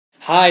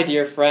Hi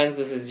dear friends,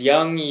 this is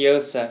Young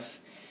Yosef,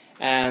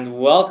 and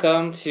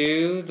welcome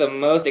to the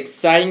most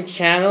exciting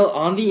channel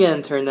on the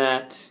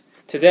internet.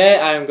 Today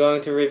I am going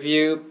to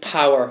review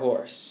Power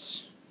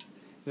Horse,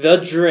 the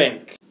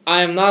drink.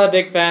 I am not a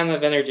big fan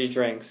of energy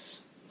drinks,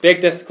 big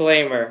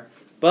disclaimer,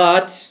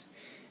 but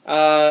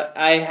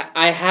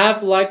I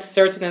have liked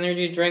certain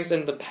energy drinks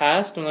in the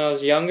past when I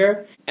was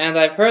younger, and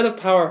I've heard of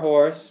Power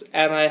Horse,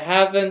 and I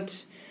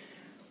haven't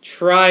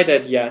tried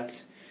it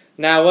yet.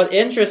 Now, what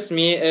interests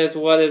me is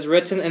what is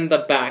written in the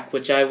back,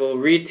 which I will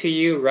read to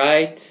you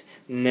right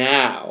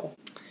now.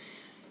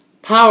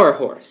 Power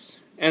Horse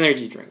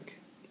energy drink.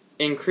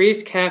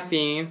 Increased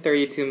caffeine,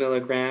 32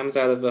 milligrams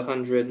out of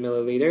 100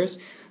 milliliters.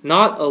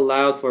 Not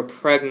allowed for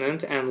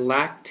pregnant and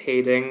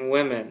lactating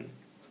women.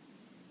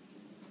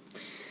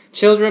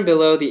 Children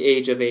below the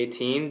age of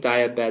 18,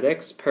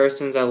 diabetics,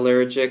 persons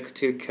allergic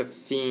to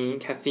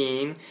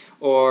caffeine,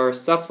 or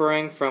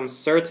suffering from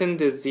certain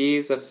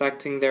disease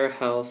affecting their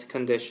health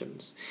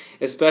conditions,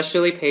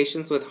 especially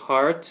patients with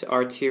heart,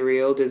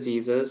 arterial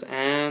diseases,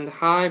 and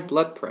high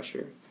blood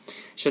pressure,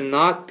 should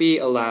not be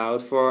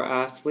allowed for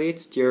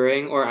athletes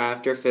during or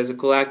after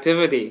physical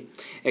activity.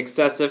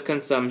 Excessive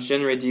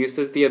consumption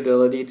reduces the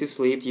ability to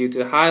sleep due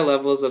to high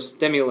levels of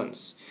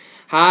stimulants.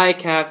 High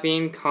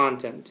caffeine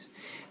content.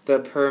 The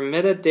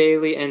permitted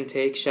daily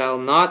intake shall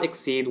not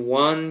exceed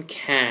 1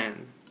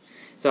 can.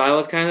 So I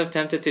was kind of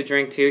tempted to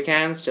drink 2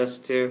 cans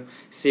just to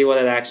see what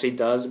it actually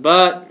does.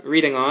 But,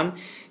 reading on,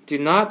 do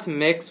not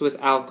mix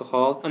with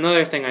alcohol.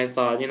 Another thing I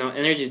thought,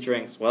 energy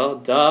drinks. Well,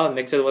 duh,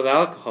 mix it with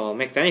alcohol.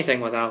 Mix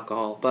anything with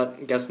alcohol,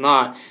 but guess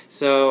not.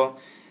 So,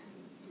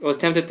 I was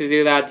tempted to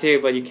do that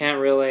too, but you can't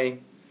really...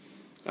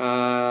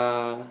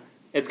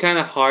 it's kind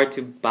of hard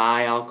to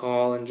buy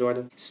alcohol in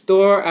Jordan.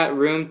 Store at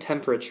room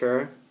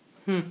temperature.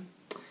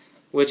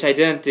 Which I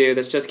didn't do.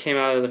 This just came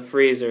out of the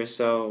freezer,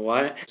 so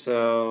what?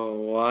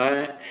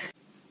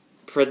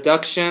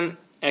 Production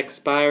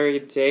expiry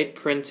date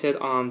printed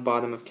on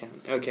bottom of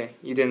can. Okay,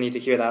 you didn't need to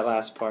hear that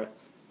last part.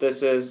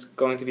 This is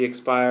going to be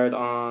expired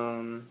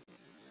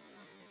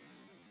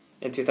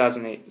in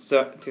 2008.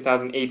 So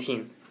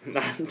 2018,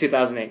 not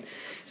 2008.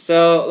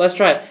 So let's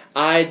try it.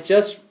 I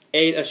just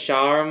ate a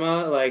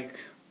shawarma like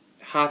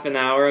half an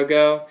hour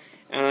ago,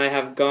 and I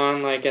have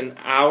gone like an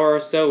hour or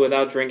so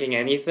without drinking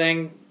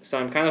anything. So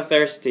I'm kind of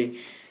thirsty.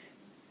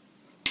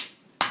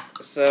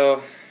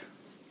 So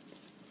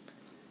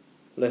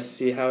let's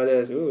see how it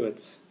is. Ooh,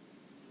 it's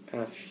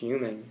kind of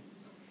fuming.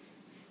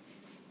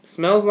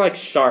 Smells like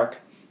shark.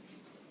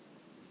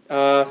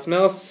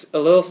 Smells a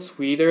little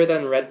sweeter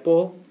than Red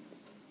Bull.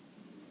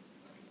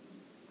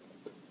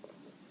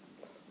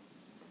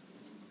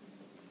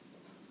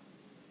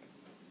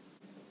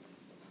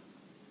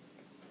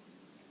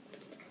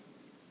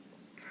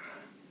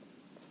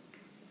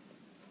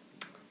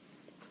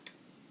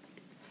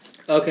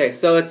 Okay,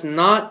 so it's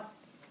not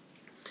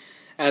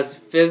as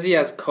fizzy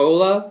as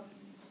cola,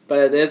 but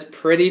it is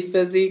pretty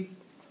fizzy.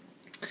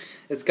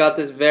 It's got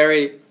this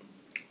very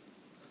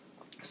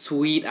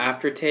sweet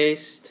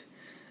aftertaste,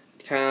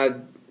 kind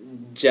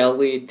of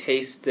jelly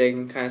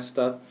tasting kind of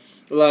stuff.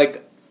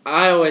 Like,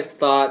 I always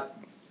thought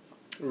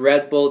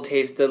Red Bull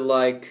tasted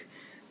like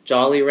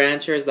Jolly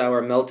Ranchers that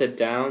were melted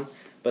down,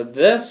 but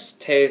this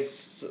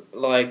tastes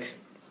like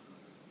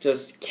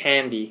just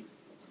candy.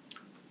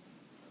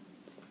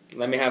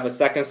 Let me have a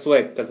second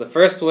swig, because the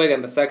first swig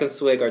and the second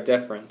swig are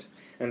different.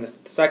 And the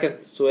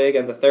second swig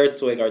and the third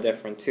swig are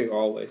different too,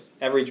 always.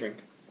 Every drink.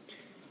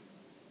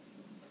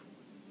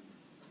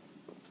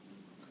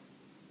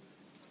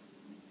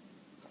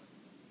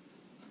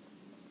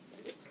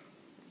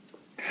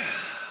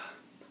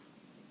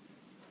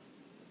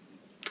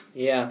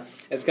 Yeah,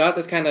 it's got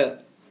this kind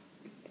of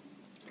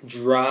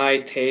dry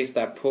taste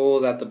that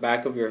pulls at the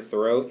back of your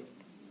throat.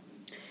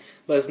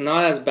 But it's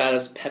not as bad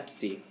as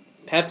Pepsi.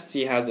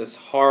 Pepsi has this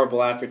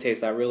horrible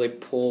aftertaste that really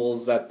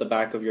pulls at the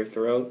back of your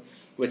throat,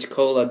 which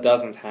cola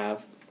doesn't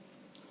have.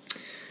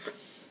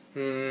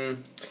 Oh,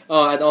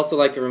 I'd also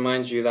like to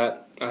remind you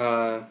that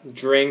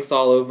drinks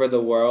all over the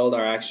world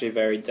are actually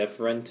very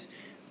different.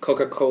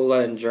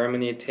 Coca-Cola in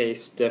Germany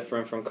tastes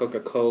different from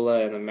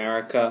Coca-Cola in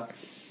America,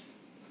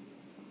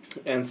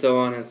 and so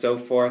on and so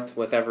forth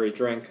with every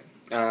drink.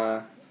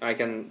 I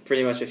can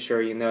pretty much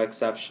assure you no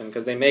exception,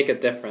 because they make it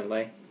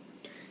differently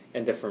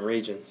in different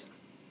regions.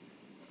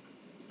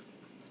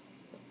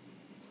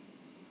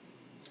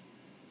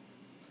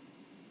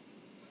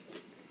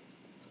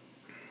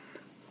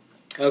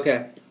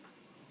 Okay,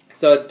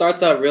 so it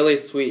starts out really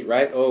sweet,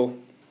 right? Oh,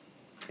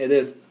 it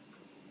is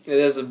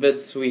a bit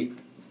sweet.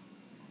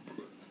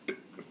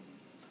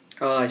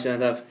 Oh, I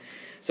shouldn't have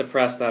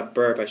suppressed that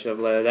burp. I should have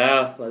let it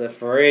out, let it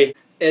free.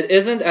 It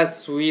isn't as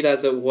sweet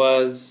as it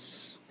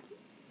was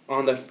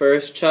on the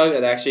first chug.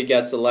 It actually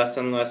gets less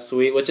and less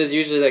sweet, which is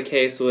usually the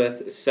case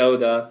with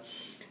soda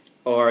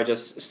or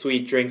just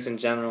sweet drinks in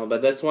general.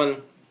 But this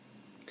one,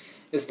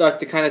 it starts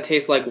to kind of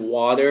taste like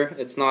water.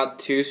 It's not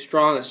too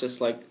strong. It's just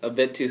like a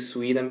bit too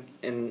sweet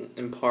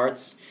in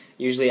parts.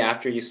 Usually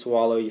after you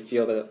swallow, you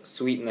feel the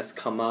sweetness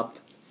come up.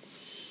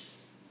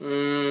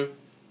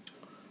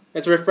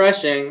 It's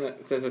refreshing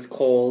since it's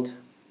cold.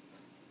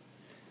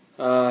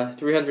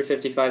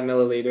 355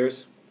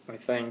 milliliters, I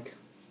think.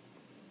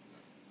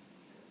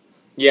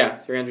 Yeah,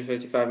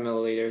 355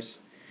 milliliters.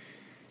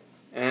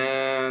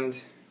 And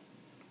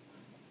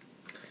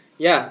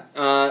yeah,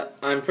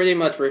 I'm pretty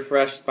much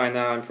refreshed by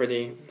now. I'm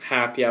pretty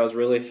happy. I was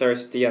really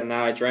thirsty, and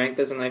now I drank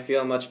this, and I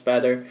feel much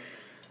better.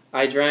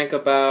 I drank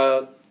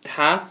about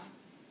half,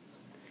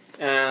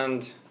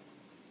 and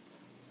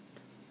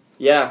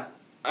yeah,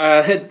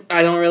 I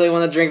don't really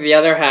want to drink the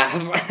other half.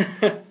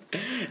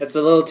 It's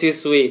a little too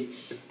sweet.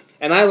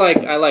 And I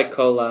like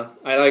cola.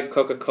 I like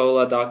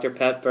Coca-Cola, Dr.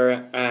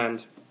 Pepper,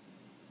 and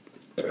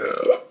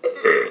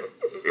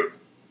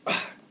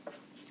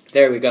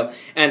there we go,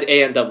 and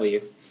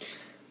A&W.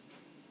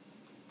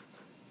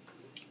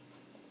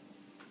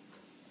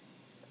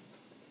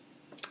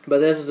 But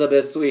this is a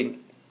bit sweet.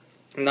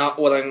 Not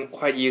what I'm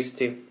quite used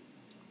to.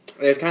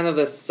 There's kind of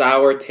this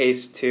sour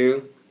taste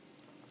too,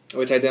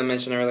 which I didn't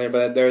mention earlier,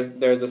 but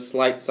there's a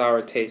slight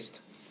sour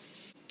taste.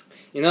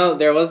 You know,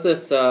 there was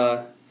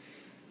a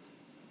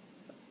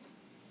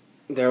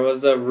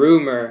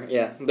rumor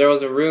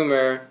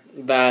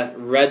that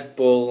Red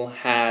Bull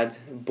had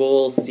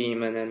bull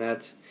semen in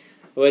it,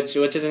 which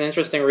is an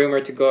interesting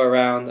rumor to go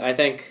around. I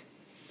think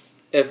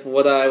if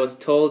what I was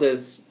told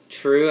is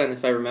true, and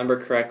if I remember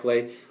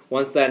correctly,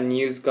 once that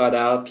news got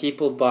out,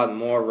 people bought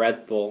more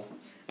Red Bull.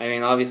 I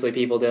mean, obviously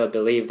people didn't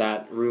believe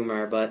that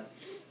rumor, but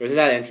isn't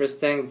that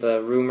interesting?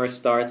 The rumor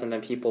starts and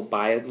then people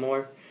buy it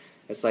more.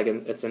 It's like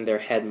it's in their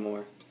head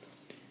more.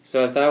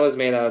 So if that was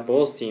made out of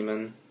bull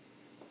semen,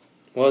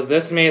 was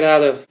this made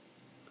out of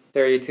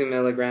 32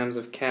 milligrams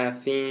of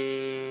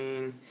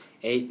caffeine,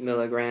 8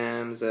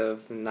 milligrams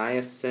of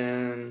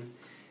niacin,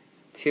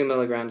 2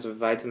 milligrams of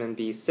vitamin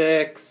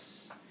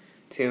B6,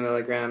 2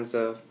 milligrams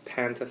of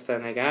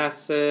pantothenic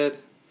acid,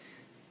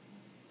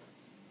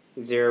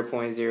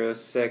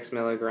 0.06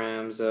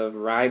 milligrams of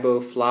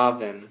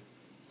riboflavin.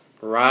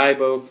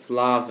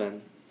 Riboflavin.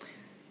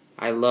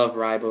 I love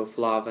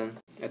riboflavin.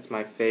 It's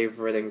my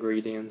favorite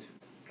ingredient.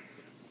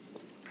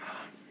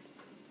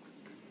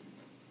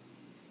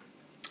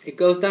 It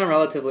goes down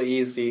relatively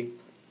easy.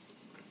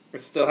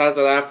 It still has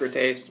that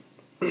aftertaste.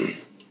 I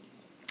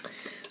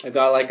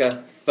got like a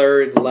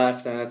third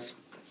left, and it's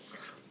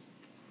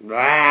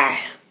blah,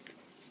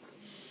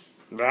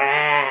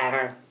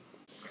 blah.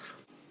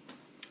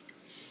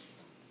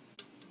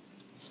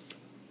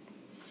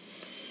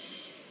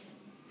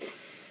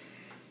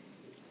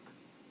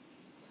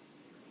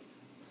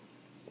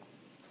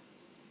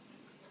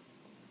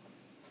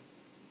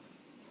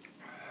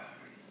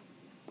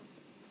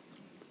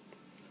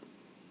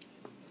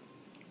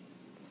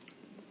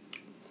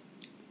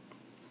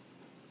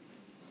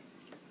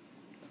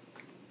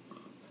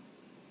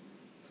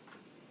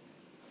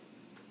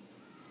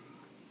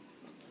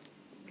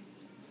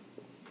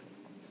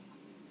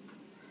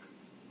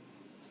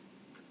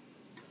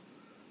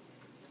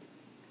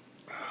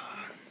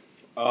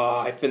 Oh,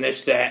 I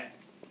finished it.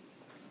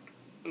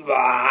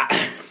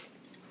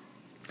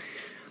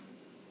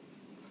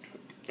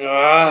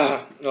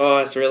 Oh,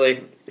 it's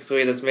really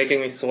sweet. It's making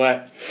me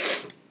sweat.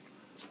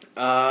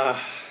 You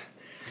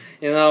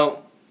know,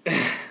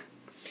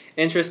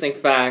 interesting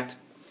fact.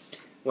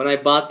 When I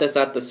bought this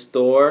at the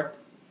store,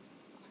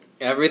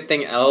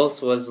 everything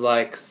else was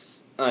like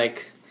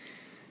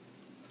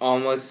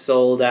almost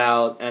sold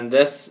out, and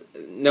this,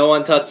 no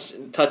one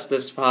touched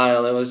this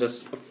pile. It was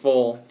just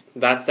full.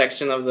 That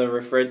section of the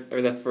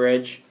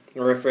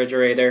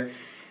refrigerator,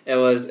 it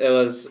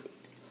was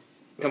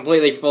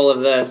completely full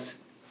of this.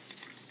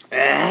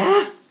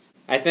 I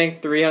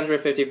think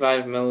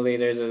 355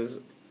 milliliters is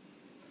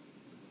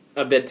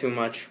a bit too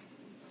much.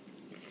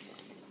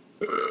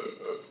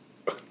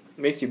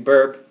 Makes you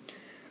burp.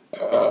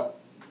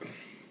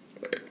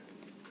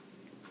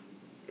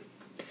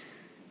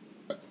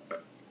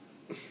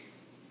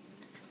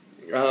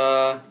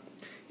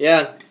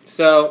 Yeah,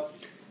 so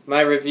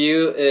my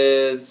review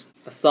is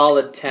a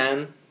solid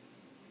 10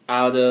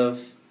 out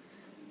of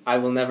I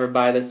will never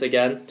buy this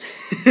again.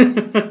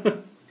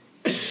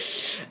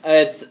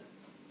 It's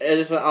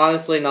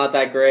honestly not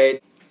that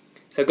great.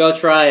 So go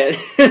try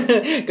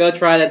it. Go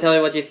try it and tell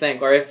me what you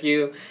think. Or if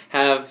you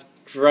have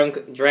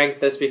drank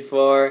this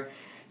before,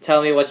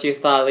 tell me what you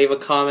thought. Leave a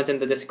comment in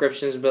the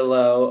descriptions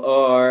below.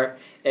 Or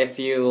if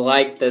you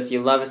like this, you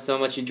love it so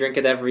much you drink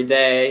it every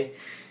day,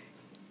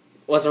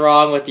 what's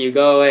wrong with you?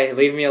 Go away.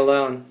 Leave me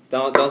alone.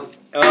 Don't.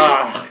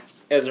 Ugh.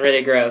 It's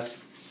really gross.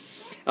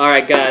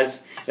 Alright,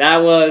 guys.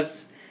 That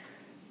was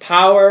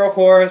Power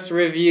Horse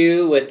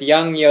Review with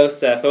Young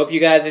Yosef. Hope you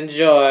guys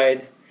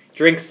enjoyed.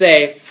 Drink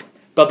safe.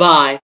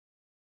 Bye-bye.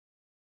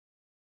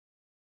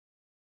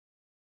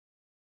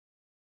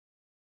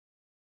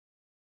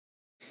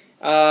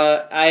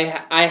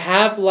 I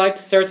have liked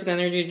certain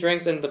energy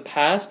drinks in the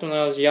past when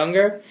I was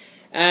younger,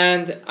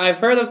 and I've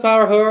heard of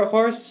Power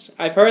Horse.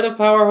 I've heard of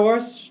Power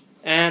Horse.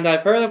 And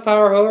I've heard of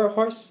Power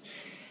Horse,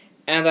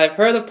 and I've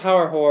heard of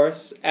Power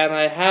Horse, and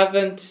I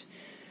haven't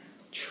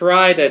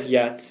tried it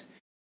yet.